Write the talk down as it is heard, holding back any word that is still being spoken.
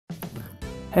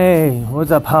Hey,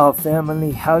 what's up, Power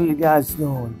Family? How you guys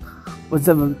doing? What's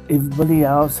up, everybody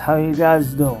else? How you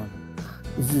guys doing?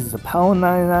 This is the Power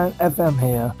 99 FM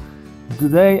here.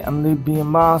 Today, I'm going to be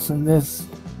unboxing this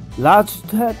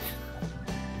Logitech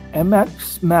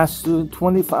MX Master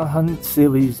 2500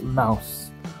 series mouse.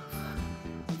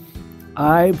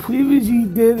 I previously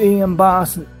did a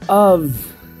unboxing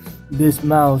of this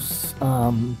mouse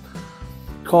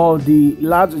called the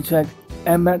Logitech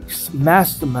MX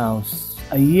Master Mouse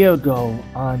a year ago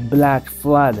on Black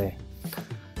Friday.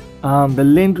 The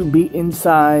link will be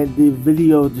inside the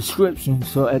video description,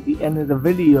 so at the end of the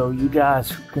video you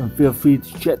guys can feel free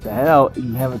to check that out if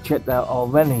you haven't checked that out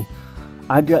already.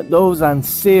 I got those on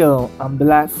sale on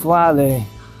Black Friday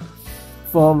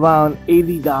for around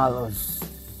 $80.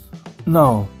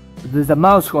 No, there's a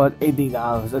mouse called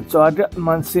 $80, so I got them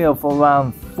on sale for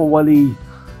around $40,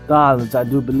 I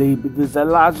do believe, because the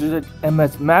Logitech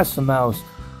MX Master Mouse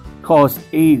cost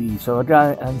 $80, so I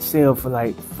got it on sale for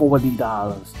like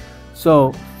 $40.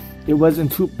 So it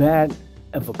wasn't too bad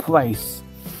of a price.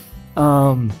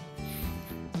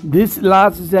 This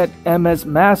Logitech MX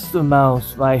Master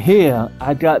Mouse right here,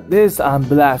 I got this on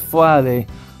Black Friday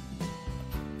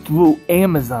through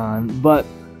Amazon, but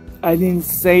I didn't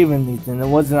save anything. It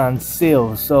wasn't on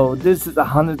sale. So this is a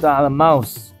 $100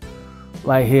 mouse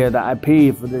right here that I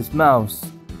paid for this mouse.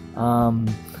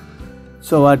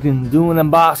 So I can do an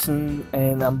unboxing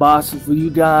for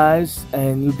you guys,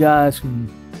 and you guys can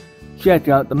check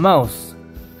out the mouse.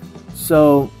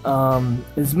 So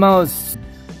this mouse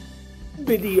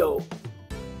video.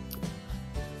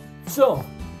 So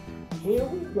here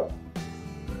we go.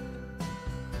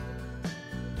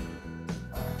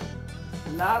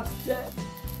 Logitech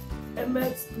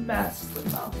MX Master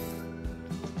Mouse.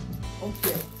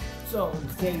 Okay, so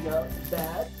let's take out the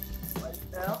bag right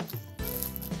now.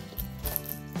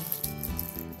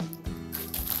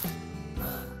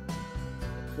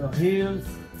 So here's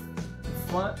the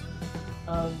front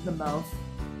of the mouse.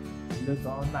 It looks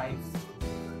all nice.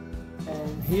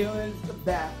 And here is the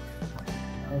back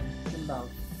of the mouse.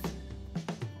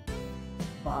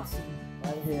 Bossing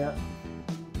right here.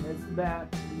 There's the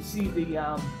back. You see the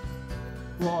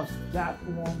cross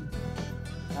platform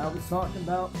I was talking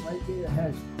about right there. It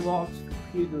has cross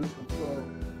computer control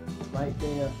right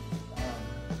there.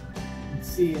 You can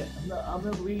see it. I'm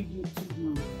going to read you to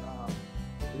you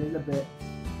a little bit.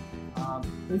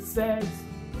 It says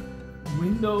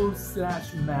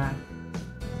Windows/Mac.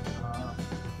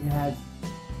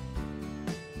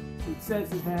 It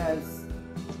says it has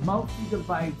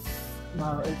multi-device.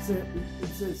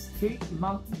 It says take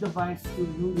multi-device to a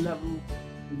new level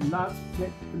with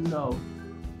Logitech below.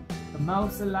 The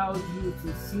mouse allows you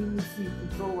to seamlessly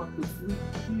control up to 3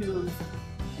 computers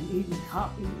and even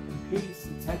copy and paste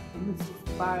and text images and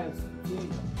files between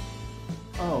them.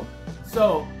 Oh,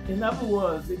 so in other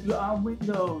words, if you're on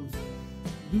Windows,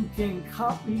 you can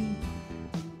copy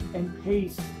and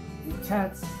paste the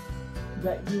text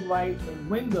that you write in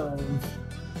Windows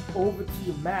over to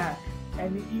your Mac,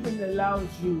 and it even allows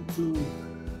you to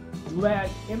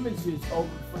drag images over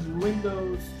from your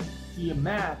Windows to your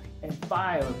Mac and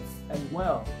files as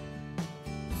well.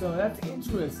 So that's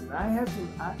interesting. I have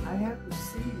to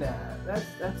see that. That's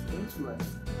interesting.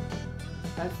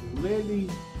 That's really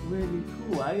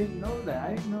cool. I didn't know that.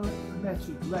 I didn't know that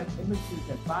you drag images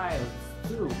and files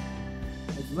too,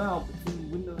 as well,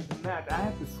 between Windows and Mac. I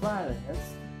have to try that.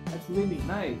 That's really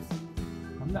nice.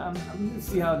 I'm gonna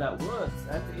see how that works.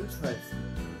 That's interesting.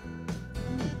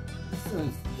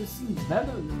 This seems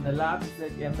better than the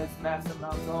Logitech MX Master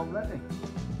Mouse already.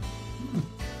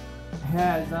 It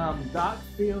has dark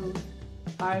field,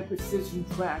 high precision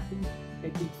tracking.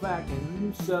 It can track a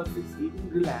new surface, even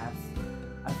glass.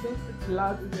 I think that the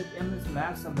Logitech MX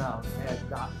Master Mouse has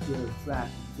dark field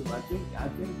tracking too. I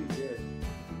think it did.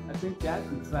 I think that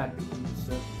could track the new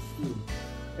surface too.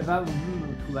 If I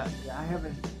remember correctly, I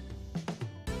haven't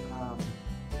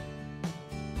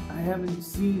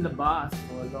seen the box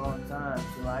for a long time,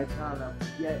 so I kind of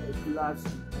forget if the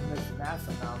Logitech MX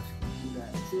Master Mouse can do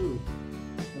that too.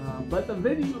 But the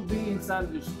video will be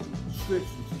inside the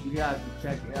description, so you guys can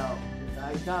check it out.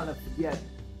 I kind of forget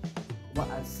what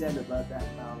I said about that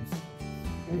mouse.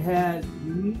 It has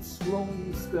unique scrolling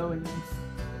experience,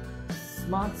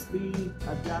 smart speed,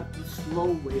 adaptive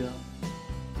slowware,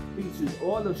 features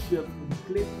auto shift from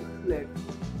click to click,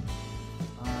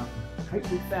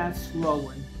 hyper fast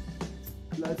scrolling,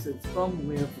 plus it's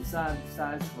firmware for side to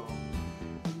side scroll.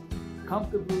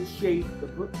 Comfortable shape, the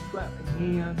book strap in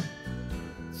hand,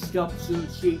 sculpture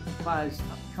shape provides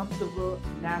comfortable,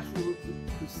 natural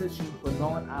precision for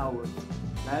long hours.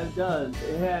 That it does.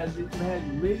 It has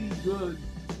really good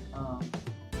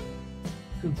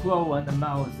control on the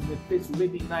mouse, and it fits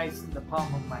really nice in the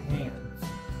palm of my hands.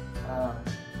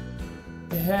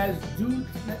 It has dual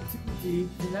connectivity,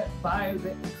 connect via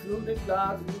the included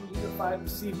large unified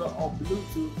receiver or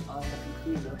Bluetooth on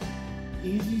the computer.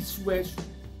 Easy switch,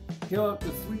 pair up the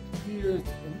 3 computers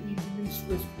and easily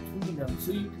switch between them.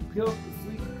 So you can pair up the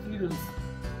 3 computers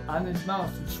on this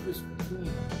mouse and switch between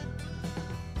them.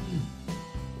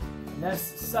 And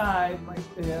that's the side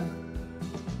right there.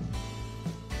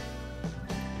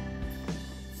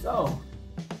 So,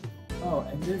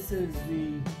 and this is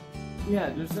the,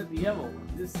 just like the other one.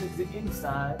 This is the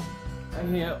inside right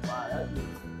here. Wow,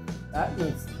 that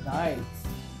looks nice.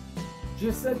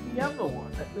 Just like the other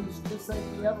one. That looks just like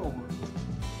the other one.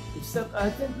 Except I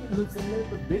think it looks a little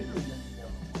bit bigger than the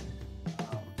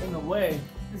other one. In a way,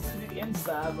 this is the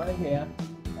inside right here.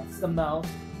 That's the mouse.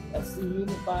 That's the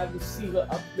unified receiver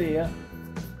up there.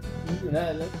 Look at that.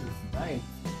 That looks nice.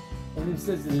 And it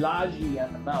says Logi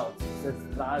on the mouse. It says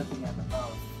Logi on the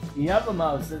mouse. The other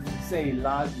mouse doesn't say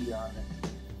Logi on it.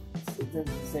 It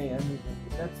doesn't say anything.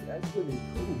 But that's really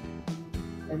cool.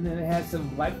 And then it has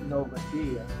some writing over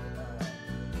here.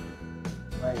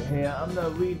 Right here. I'm gonna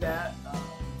read that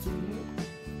to you.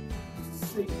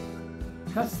 See,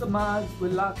 customize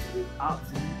with lots of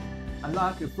options.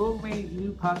 Unlock a full range of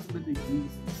new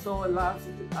possibilities. So lots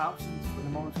of options for the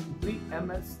most complete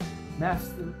MS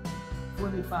Master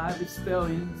 25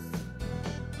 experience.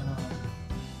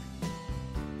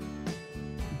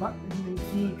 Button and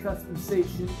key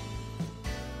customization.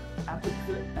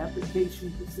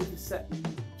 Application specific settings.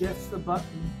 Just the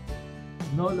button.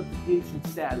 Notification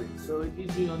status. So it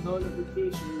gives you a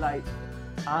notification light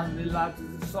on the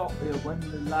Logitech software when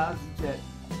the Logitech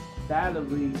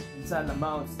battery inside the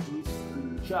mouse needs to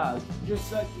be charged.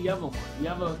 Just like the other one.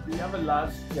 The other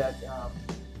Logitech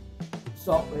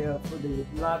software for the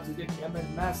Logitech MS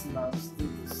Master Mouse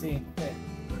did the same thing.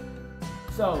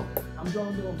 So I'm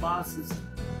going to do a process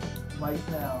right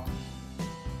now.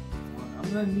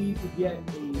 I'm going to need to get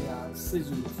a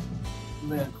scissors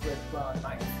real quick for a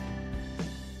knife.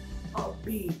 I'll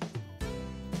be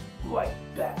right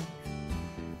back.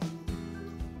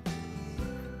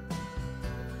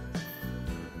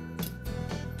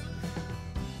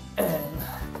 And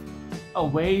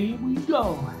away we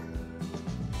go.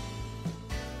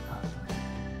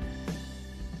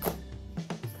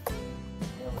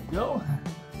 There we go.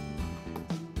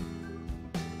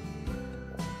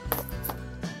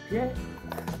 Okay.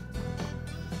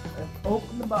 Let's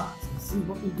open the box and see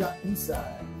what we got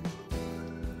inside.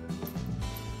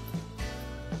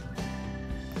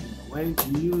 Way to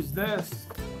use this.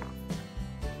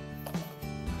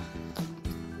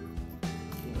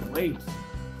 Can't wait.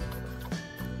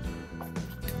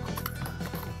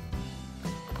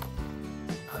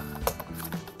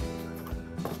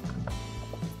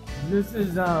 This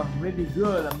is really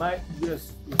good. I might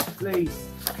just replace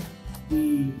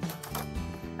the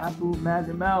Apple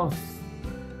Magic Mouse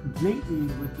completely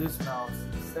with this mouse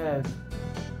instead.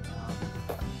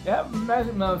 The Apple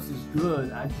Magic Mouse is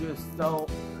good. I just don't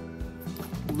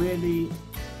really,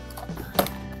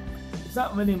 it's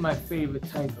not really my favorite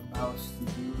type of mouse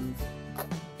to use.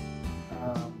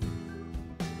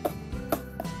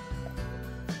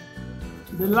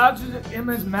 The Logitech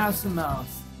MS Master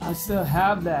Mouse, I still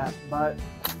have that, but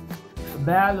the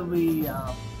battery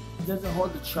doesn't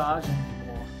hold the charge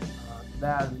anymore. The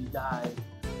battery died,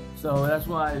 so that's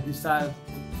why I decided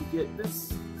to get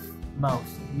this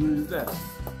mouse and use this.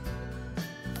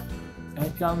 And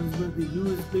it comes with the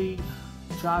USB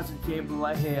charging cable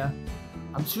right here.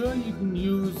 I'm sure you can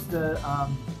use the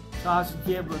charging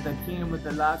cable that came with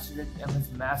the Logitech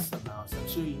MS Master Mouse. I'm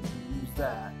sure you can use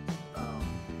that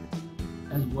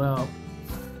as well.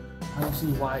 I don't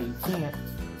see why you can't.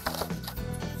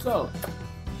 So,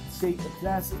 take the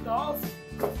plastic off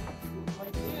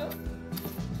right here.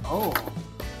 Oh,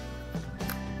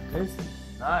 this is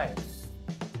nice.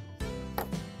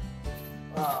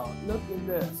 Wow, look at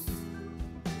this.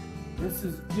 This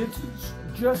is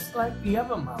just like the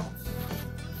other mouse.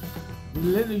 The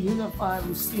little unified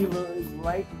receiver is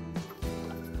right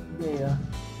there.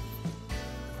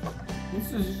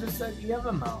 This is just like the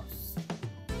other mouse.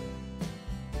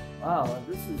 Wow,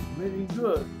 this is really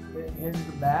good. Here's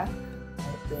the back,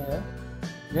 right there.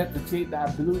 You have to take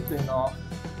that blue thing off.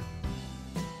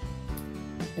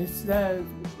 It says,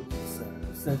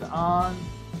 it says on,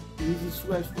 easy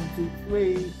switch 1, 2,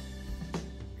 3.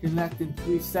 Connect in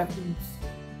 3 seconds.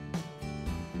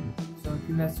 So it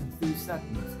connects in 3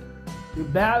 seconds. The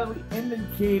battery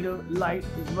indicator light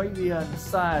is right there on the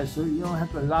side, so you don't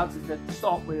have to Logitech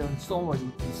software installed.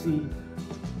 You can see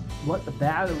what the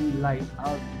battery life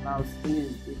of the mouse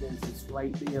is, because it's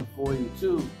right there for you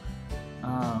too.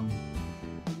 And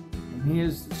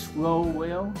here's the scroll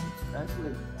wheel. That's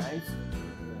really nice.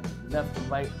 Left and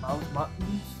right mouse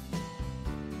buttons.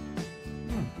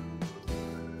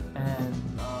 And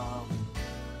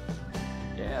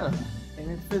yeah,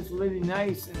 and it fits really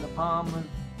nice in the palm of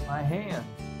my hand.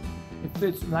 It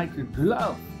fits like a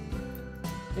glove.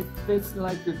 It fits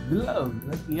like a glove,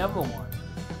 like the other one.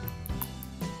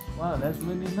 Wow, that's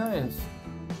really nice.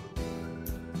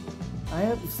 I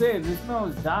have to say, this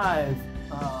mouse dies.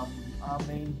 I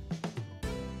mean,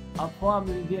 I'll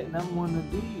probably get another one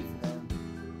of these then.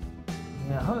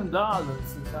 Yeah, $100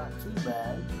 is not too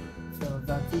bad. So it's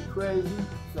not too crazy.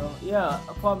 So yeah,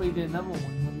 I'll probably get another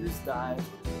one when this dies.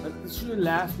 But this should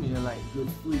last me like a good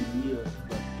 3 years.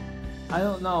 But I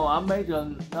don't know. I'll make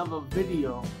another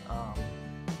video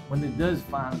when it does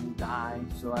finally die,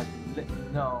 so I can let you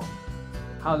know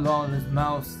how long this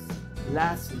mouse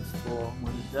lasts for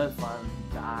when it does finally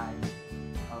die.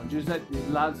 Just like the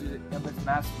Logitech MS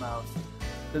Master Mouse.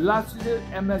 The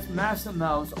Logitech MS Master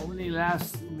Mouse only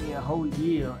lasts me a whole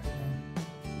year,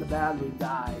 and the battery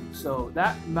died. So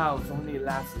that mouse only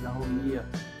lasted a whole year.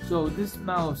 So this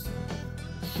mouse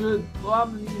should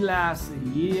probably last a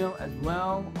year as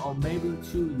well, or maybe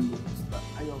 2 years, but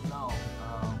I don't know.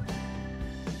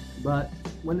 But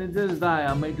when it does die,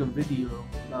 I'll make a video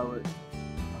about it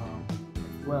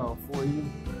as well for you.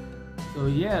 So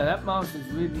yeah, that mouse is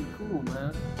really cool,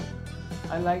 man.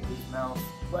 I like this mouse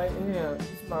right here.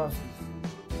 This mouse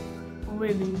is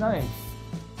really nice.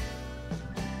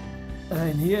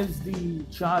 And here's the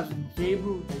charging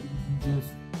cable that you can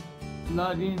just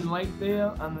plug in right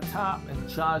there on the top and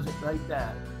charge it like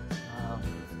that.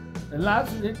 The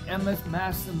Logitech MS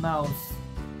Master Mouse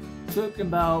took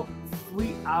about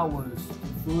 3 hours to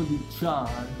fully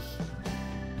charge.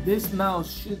 This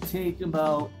mouse should take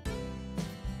about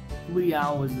 3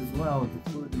 hours as well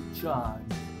to fully charge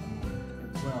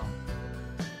as well.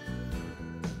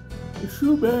 It's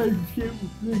too bad you can't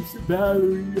replace the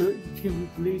battery. You can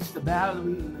replace the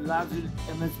battery in the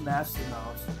Logitech MS Master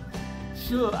Mouse.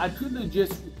 Sure, I could have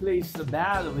just replaced the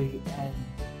battery and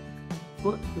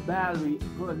put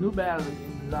a new battery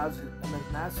in the Logitech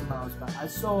MS Master Mouse, but I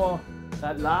saw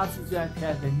that Logitech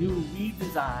had a new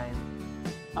redesign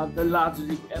of the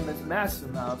Logitech MS Master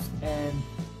Mouse, and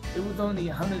it was only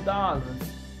 $100.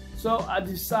 So I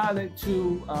decided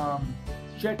to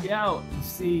check it out and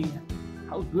see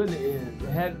how good it is.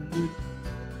 They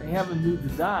have a new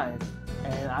design,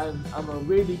 and I'm a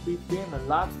really big fan of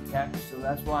Logitech, so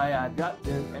that's why I got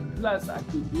this. And plus, I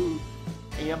could do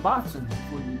an unboxing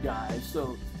for you guys.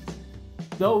 So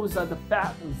those are the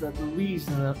factors, of the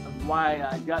reason of why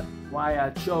I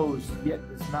chose to get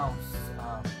this mouse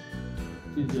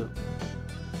to do.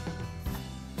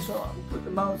 So I'm gonna put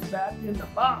the mouse back in the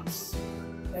box,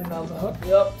 and I'm gonna hook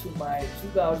it up to my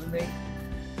 2008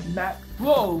 Mac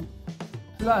Pro.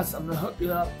 Plus, I'm gonna hook it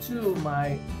up to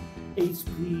my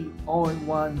HP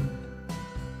all-in-one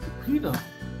computer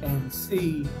and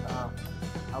see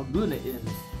how good it is.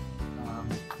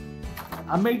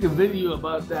 I'll make a video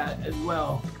about that as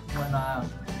well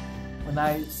when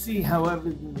I see how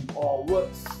everything all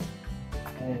works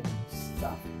and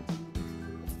stuff.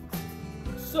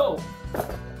 So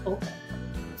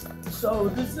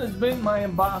this has been my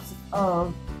unboxing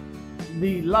of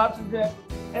the Logitech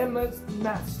MS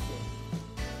Master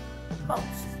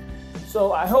Mouse.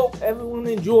 So I hope everyone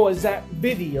enjoys that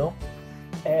video,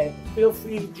 and feel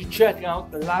free to check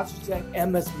out the Logitech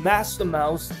MS Master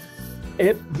Mouse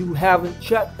if you haven't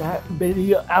checked that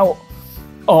video out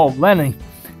already.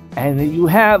 And if you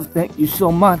have, thank you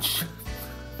so much.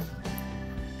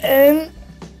 And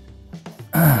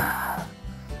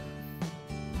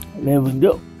there we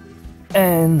go.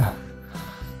 And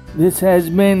this has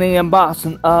been an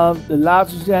unboxing of the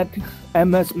Logitech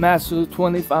MS Master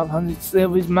 2500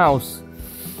 series mouse.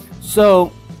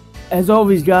 So, as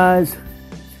always, guys,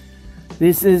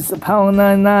 this is the Power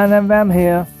 99 FM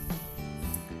here,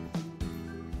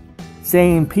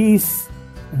 saying peace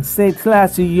and stay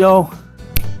classy, yo.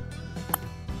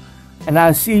 And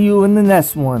I'll see you in the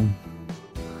next one.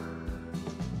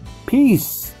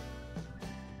 Peace.